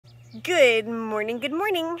Good morning, good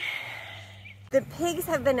morning. The pigs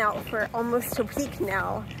have been out for almost a week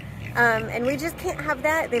now, and we just can't have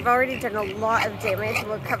that. They've already done a lot of damage.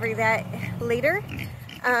 We'll cover that later.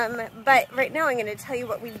 But right now I'm going to tell you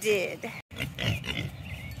what we did.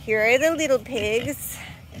 Here are the little pigs,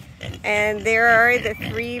 and there are the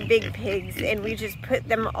 3 big pigs, and we just put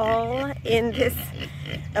them all in this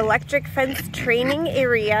electric fence training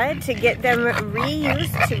area to get them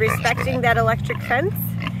reused to respecting that electric fence.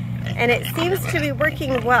 And it seems to be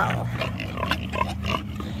working well.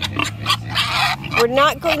 We're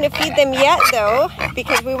not going to feed them yet though,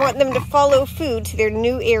 because we want them to follow food to their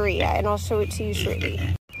new area, and I'll show it to you shortly.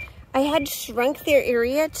 I had shrunk their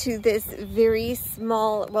area to this very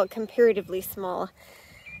small, well, comparatively small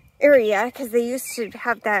area, because they used to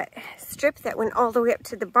have that strip that went all the way up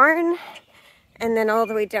to the barn and then all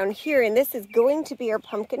the way down here, and this is going to be our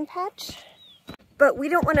pumpkin patch. But we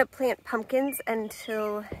don't want to plant pumpkins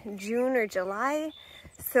until June or July,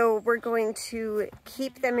 so we're going to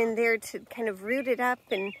keep them in there to kind of root it up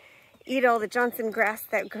and eat all the Johnson grass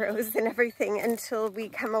that grows and everything until we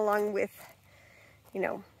come along with, you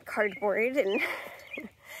know, cardboard and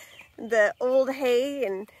the old hay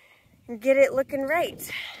and get it looking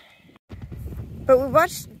right. But we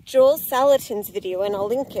watched Joel Salatin's video, and I'll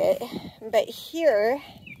link it, but here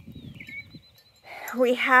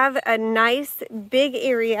we have a nice big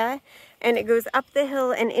area, and it goes up the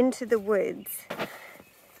hill and into the woods.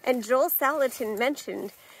 And Joel Salatin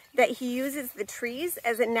mentioned that he uses the trees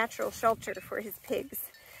as a natural shelter for his pigs.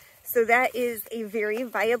 So that is a very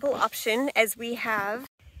viable option, as we have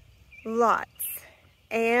lots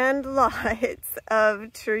and lots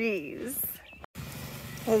of trees.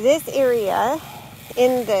 Now this area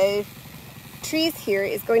in the trees here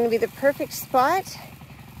is going to be the perfect spot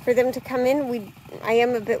for them to come in. I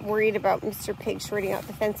am a bit worried about Mr. Pig shorting out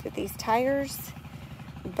the fence with these tires,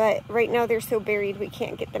 but right now they're so buried we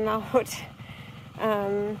can't get them out.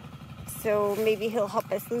 So maybe he'll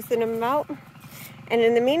help us loosen them out. And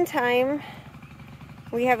in the meantime,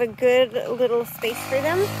 we have a good little space for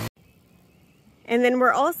them. And then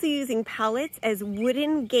we're also using pallets as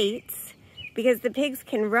wooden gates, because the pigs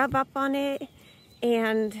can rub up on it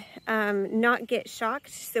and not get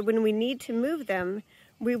shocked. So when we need to move them,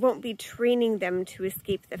 we won't be training them to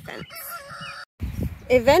escape the fence.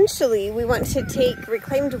 Eventually, we want to take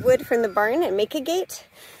reclaimed wood from the barn and make a gate.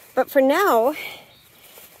 But for now,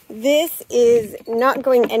 this is not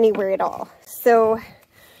going anywhere at all. So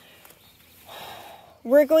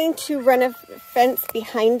we're going to run a fence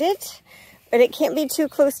behind it, but it can't be too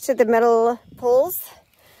close to the metal poles.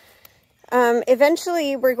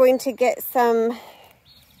 Eventually, we're going to get some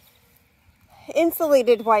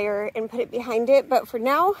insulated wire and put it behind it, but for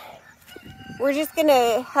now we're just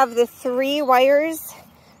gonna have the 3 wires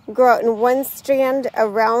go out in one strand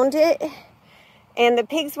around it, and the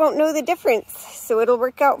pigs won't know the difference, so it'll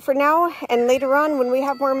work out for now, and later on when we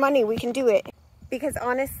have more money we can do it. Because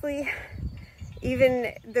honestly,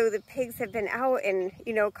 even though the pigs have been out and,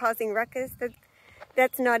 you know, causing ruckus,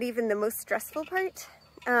 that's not even the most stressful part.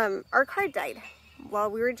 Our car died while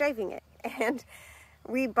we were driving it, and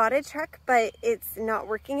we bought a truck, but it's not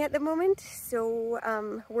working at the moment,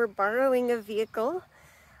 so we're borrowing a vehicle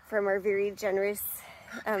from our very generous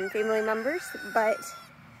family members. But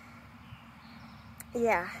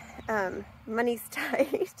yeah, money's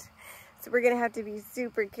tight, so we're gonna have to be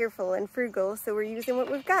super careful and frugal, so we're using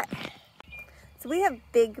what we've got. So we have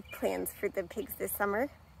big plans for the pigs this summer.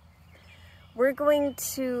 We're going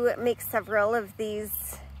to make several of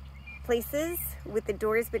these places with the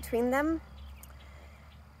doors between them.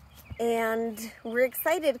 And we're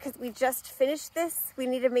excited because we just finished this. We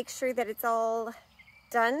need to make sure that it's all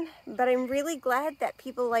done. But I'm really glad that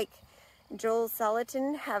people like Joel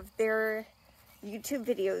Salatin have their YouTube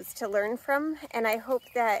videos to learn from. And I hope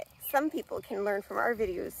that some people can learn from our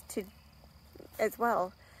videos too, as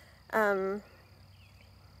well.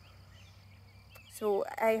 So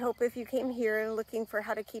I hope if you came here looking for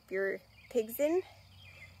how to keep your pigs in,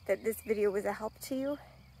 that this video was a help to you.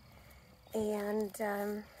 And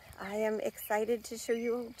I am excited to show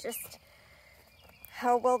you just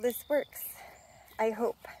how well this works, I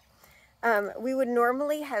hope. We would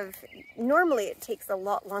normally it takes a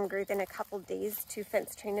lot longer than a couple days to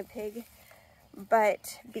fence train a pig,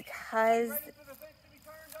 but because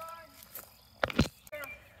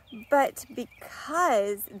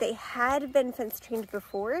they had been fence trained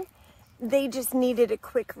before, they just needed a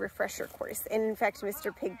quick refresher course. And in fact,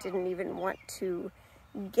 Mr. Pig didn't even want to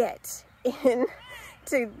get in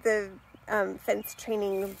to the fence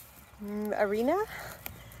training arena.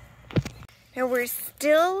 And we're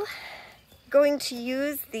still going to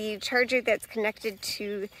use the charger that's connected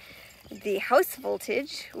to the house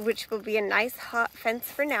voltage, which will be a nice hot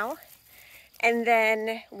fence for now. And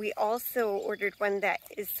then we also ordered one that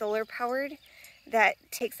is solar powered that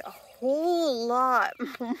takes a whole lot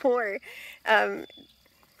more, that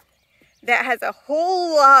has a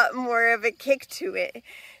whole lot more of a kick to it.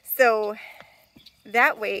 So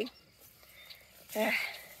that way,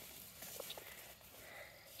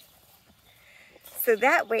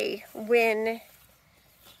 when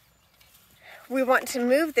we want to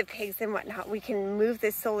move the pigs and whatnot, we can move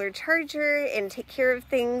the solar charger and take care of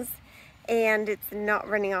things, and it's not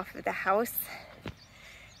running off of the house,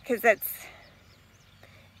 because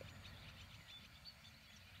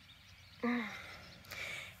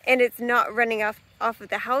it's not running off of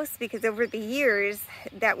the house, because over the years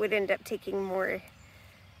that would end up taking more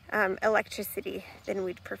electricity than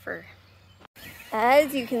we'd prefer.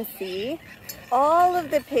 As you can see, all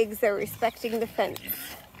of the pigs are respecting the fence.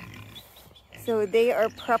 So they are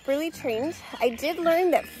properly trained. I did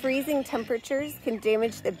learn that freezing temperatures can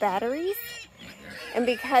damage the batteries. And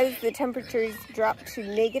because the temperatures dropped to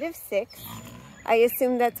 -6, I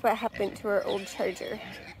assume that's what happened to our old charger.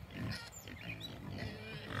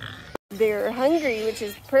 They're hungry, which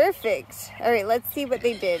is perfect. All right, let's see what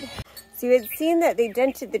they did. So you had seen that they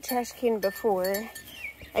dented the trash can before.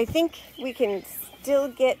 I think we can still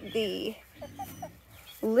get the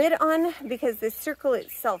lid on because the circle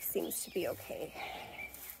itself seems to be okay.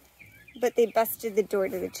 But they busted the door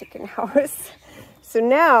to the chicken house. So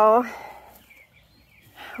now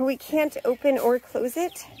we can't open or close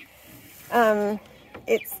it.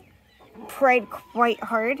 It's pried quite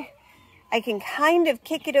hard. I can kind of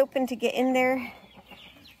kick it open to get in there,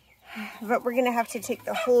 but we're gonna have to take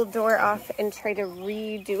the whole door off and try to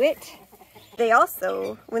redo it. They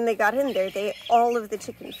also, when they got in there, they ate all of the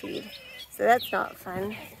chicken feed. So that's not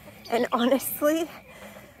fun. And honestly,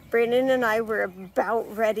 Brandon and I were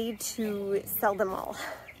about ready to sell them all.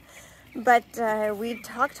 But we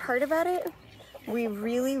talked hard about it. We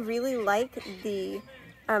really, really like the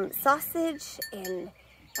sausage and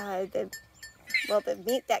the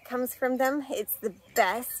meat that comes from them. It's the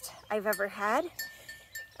best I've ever had.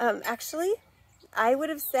 Actually, I would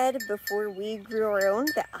have said before we grew our own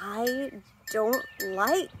that I don't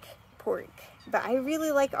like pork, but I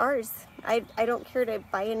really like ours. I don't care to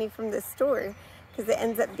buy any from the store because it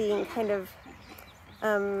ends up being kind of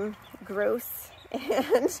gross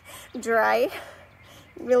and dry,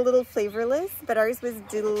 a little flavorless, but ours was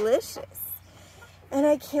delicious. And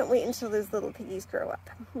I can't wait until those little piggies grow up.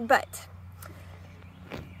 But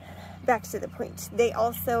back to the point. They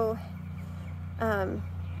also,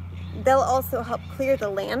 they'll also help clear the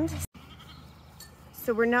land.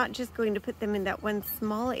 So we're not just going to put them in that one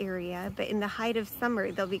small area, but in the height of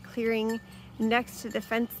summer, they'll be clearing next to the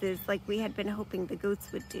fences like we had been hoping the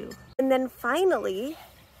goats would do. And then finally,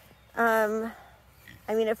 I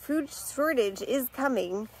mean, a food shortage is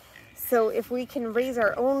coming. So if we can raise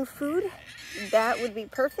our own food, that would be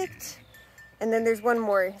perfect. And then there's one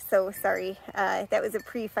more, so sorry, that was a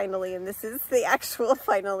pre-finally, and this is the actual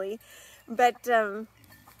finally. But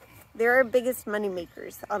they're our biggest money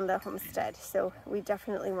makers on the homestead, so we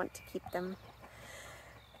definitely want to keep them.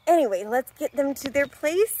 Anyway, let's get them to their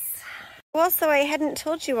place. Also, I hadn't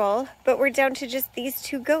told you all, but we're down to just these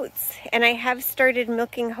 2 goats, and I have started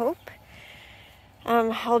milking Hope.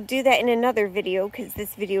 I'll do that in another video because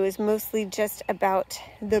this video is mostly just about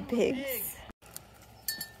the pigs.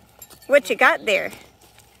 What you got there?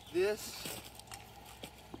 This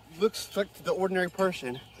looks like to the ordinary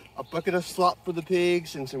person a bucket of slop for the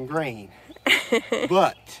pigs and some grain.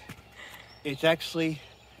 But it's actually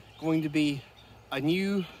going to be a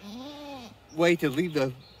new way to lead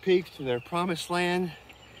the pigs to their promised land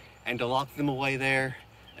and to lock them away there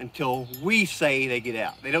until we say they get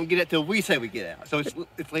out. They don't get out till we say we get out. So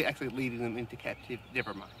it's actually leading them into captivity.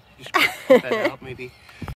 Never mind. Just cut that out maybe.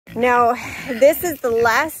 Now, this is the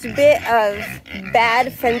last bit of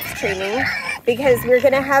bad fence training because we're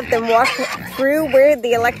gonna have them walk through where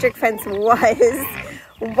the electric fence was.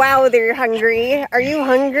 Wow, they're hungry. Are you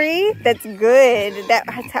hungry? That's good.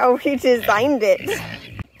 That's how we designed it.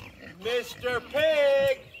 Mr.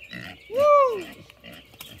 Pig! Woo!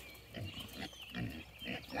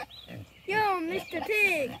 Yo, Mr.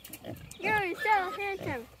 Pig, you're so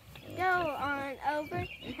handsome. Go on over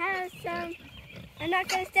and have some. I'm not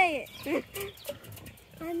gonna say it.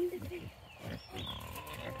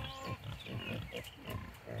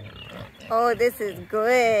 Oh, this is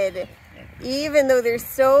good. Even though they're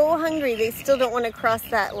so hungry, they still don't want to cross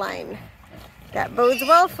that line. That bodes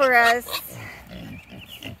well for us.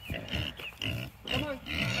 Come on.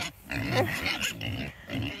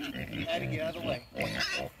 Addie, get out of the way.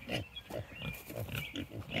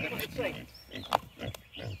 It's safe.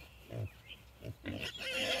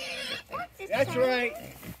 That's right.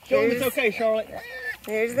 Show them it's okay, Charlotte.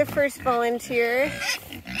 There's the first volunteer.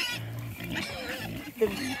 The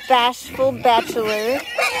bashful bachelor.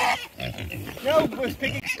 No, Miss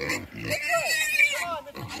Piggy. Come on,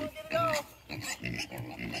 Miss Piggy, get it off.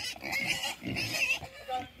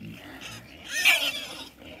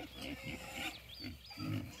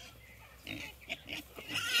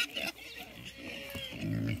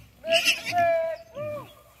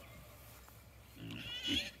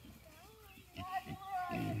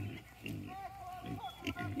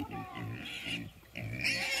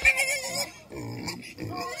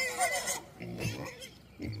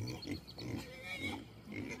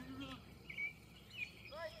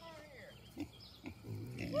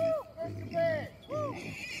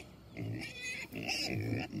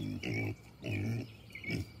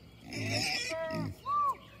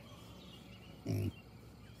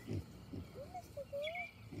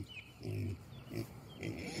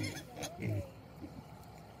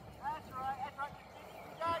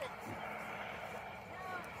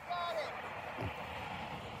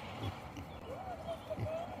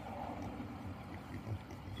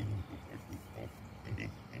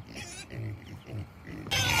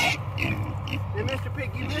 And Mr. Pig,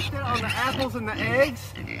 you missed it on the apples and the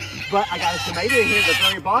eggs, but I got a tomato in here at the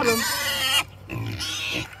very bottom.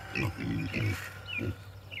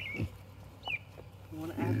 You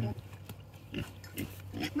want an apple?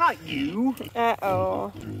 Not you.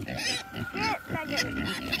 Uh-oh.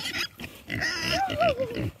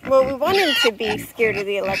 Well, we want him to be scared of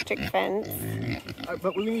the electric fence.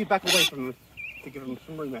 But we need to back away from him to give him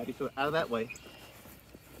some room, Maddie, so out of that way.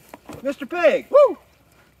 Mr. Pig! Woo!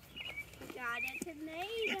 Got a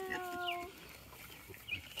tomato.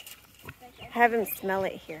 Have him smell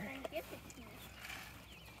it here. Give it to me.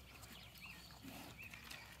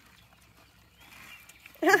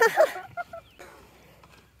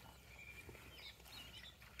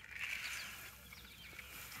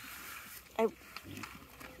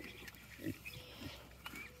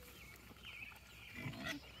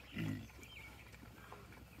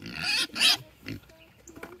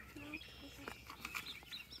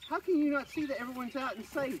 How can you not see that everyone's out and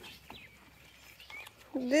safe?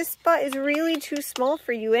 This spot is really too small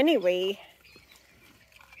for you anyway.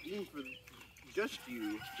 Even for just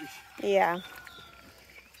you. Yeah.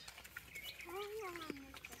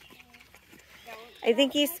 I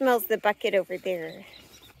think he smells the bucket over there.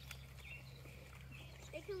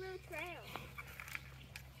 Take a little trail.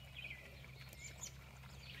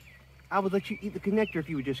 I would let you eat the connector if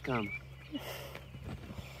you would just come.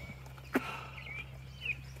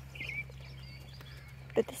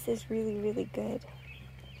 But this is really, really good.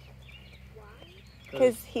 Why?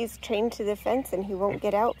 Because he's trained to the fence and he won't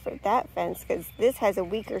get out for that fence because this has a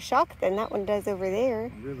weaker shock than that one does over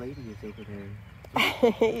there. Your lady is over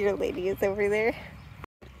there. Your lady is over there.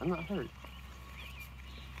 I'm not hurt.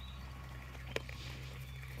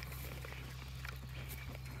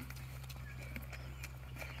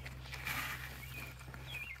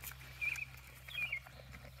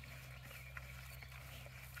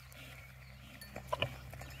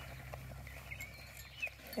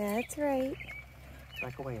 That's right.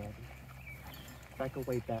 Back away, Abby. Back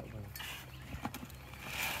away that way.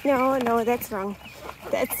 No, no, that's wrong.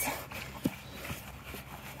 That's...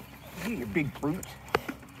 You big brute.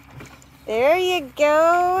 There you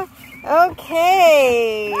go.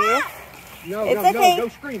 Okay. No, It's no, okay. no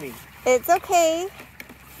screaming. It's okay.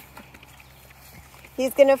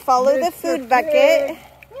 He's going to follow the food bucket.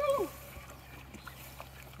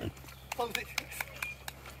 Close it.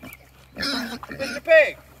 Mr.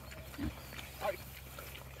 Pig! All right.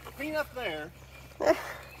 Clean up there.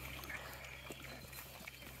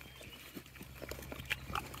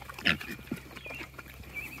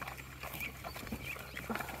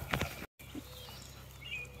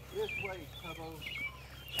 This way, Tubbo.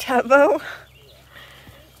 Tubbo?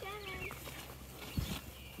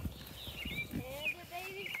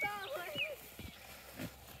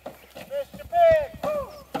 Mr. Pig! Woo!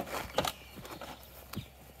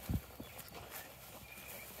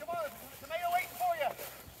 Come on, tomato waiting for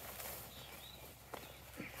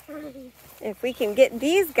you. If we can get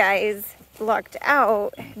these guys locked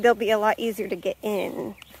out, they'll be a lot easier to get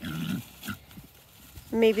in.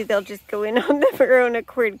 Maybe they'll just go in on their own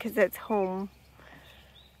accord because that's home.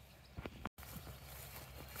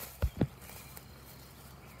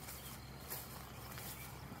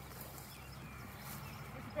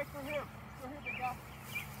 Mr. Pig, we're here. We're here, big guy.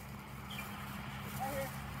 Right here.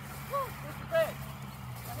 Woo! Mr. Pig!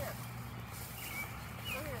 Right here.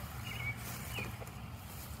 Right here.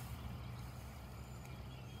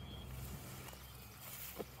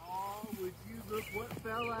 Look what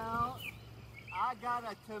fell out. I got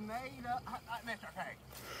a tomato. Mr. Pig.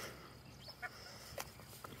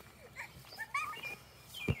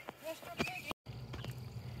 Mr. Pig.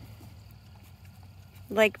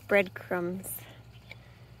 Like breadcrumbs.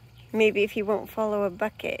 Maybe if he won't follow a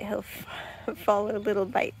bucket, he'll follow little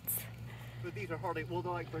bites. But these are hardly, well,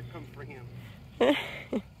 they're like breadcrumbs for him.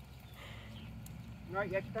 Right,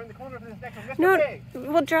 you have to turn the corner for this next one. Mr. No, Pig.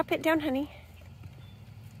 we'll drop it down, honey.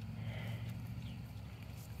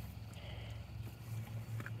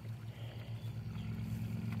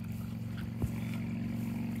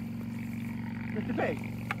 Mr. Pig.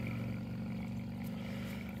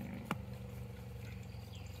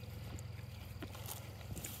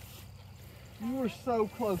 You were so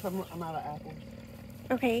close. I'm out of apples.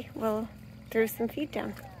 Okay, well, throw some feed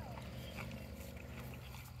down.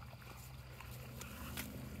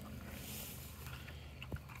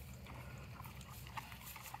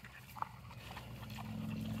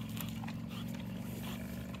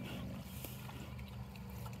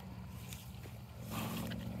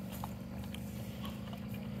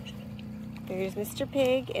 There's Mr.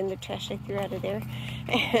 Pig and the trash I threw out of there.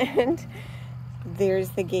 And there's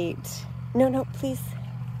the gate. No, no, please.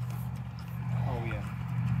 Oh, yeah.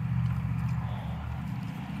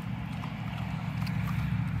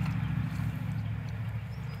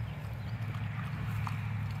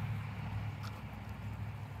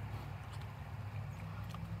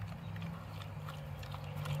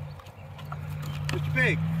 Mr.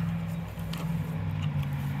 Pig.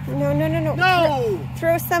 No, no, no, no. No!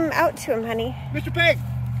 Throw some out to him, honey. Mr. Pig.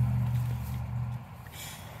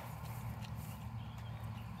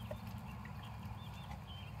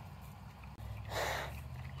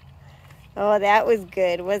 Oh, that was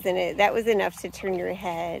good, wasn't it? That was enough to turn your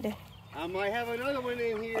head. I might have another one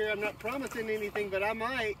in here. I'm not promising anything, but I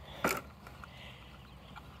might.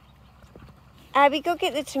 Abby, go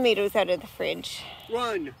get the tomatoes out of the fridge.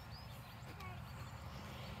 Run.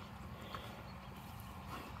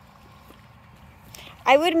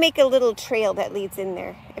 I would make a little trail that leads in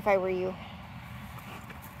there if I were you.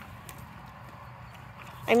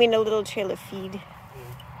 I mean, a little trail of feed.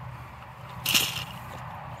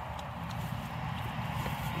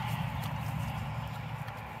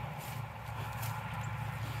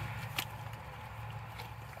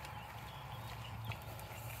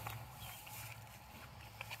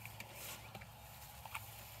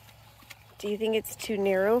 Do you think it's too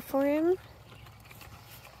narrow for him?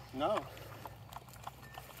 No.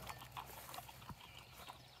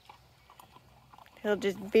 He'll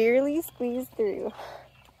just barely squeeze through.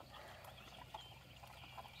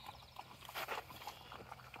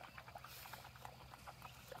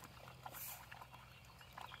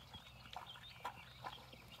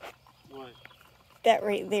 What? That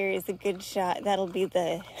right there is a good shot. That'll be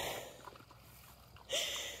the...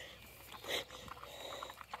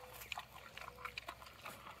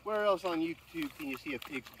 Where else on YouTube can you see a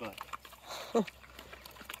pig's butt?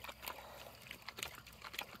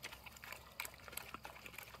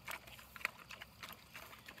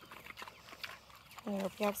 I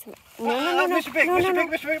hope you have some... No, Mr. Pig, no, Mr. no, Pig,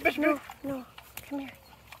 no. Mr. Pig, Mr. Pig. No, come here.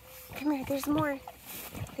 Come here, there's more.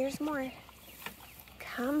 There's more.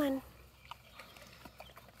 Come on.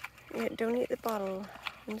 Yeah, don't eat the bottle.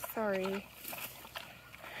 I'm sorry.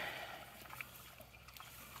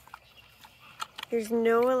 There's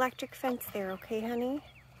no electric fence there, okay, honey?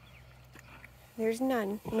 There's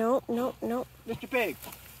none. No, no, no. Mr. Pig.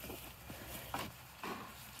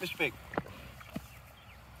 Mr. Pig.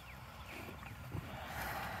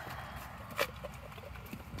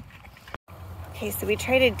 Okay, so we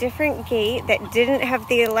tried a different gate that didn't have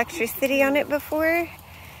the electricity on it before,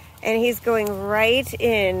 and he's going right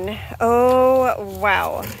in. Oh,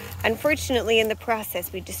 wow. Unfortunately, in the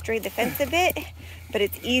process, we destroyed the fence a bit, but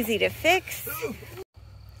it's easy to fix.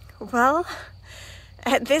 Well,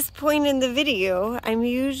 at this point in the video, I'm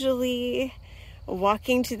usually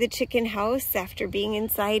walking to the chicken house after being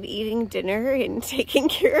inside eating dinner and taking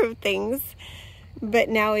care of things, but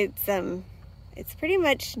now it's pretty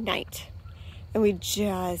much night. And we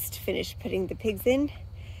just finished putting the pigs in.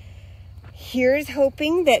 Here's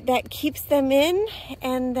hoping that that keeps them in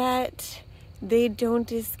and that they don't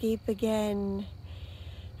escape again.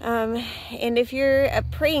 And if you're a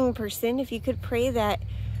praying person, if you could pray that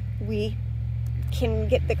we can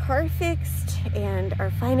get the car fixed and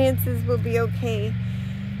our finances will be okay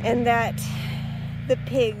and that the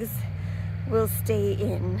pigs will stay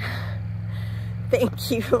in. Thank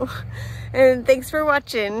you. And thanks for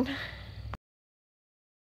watching.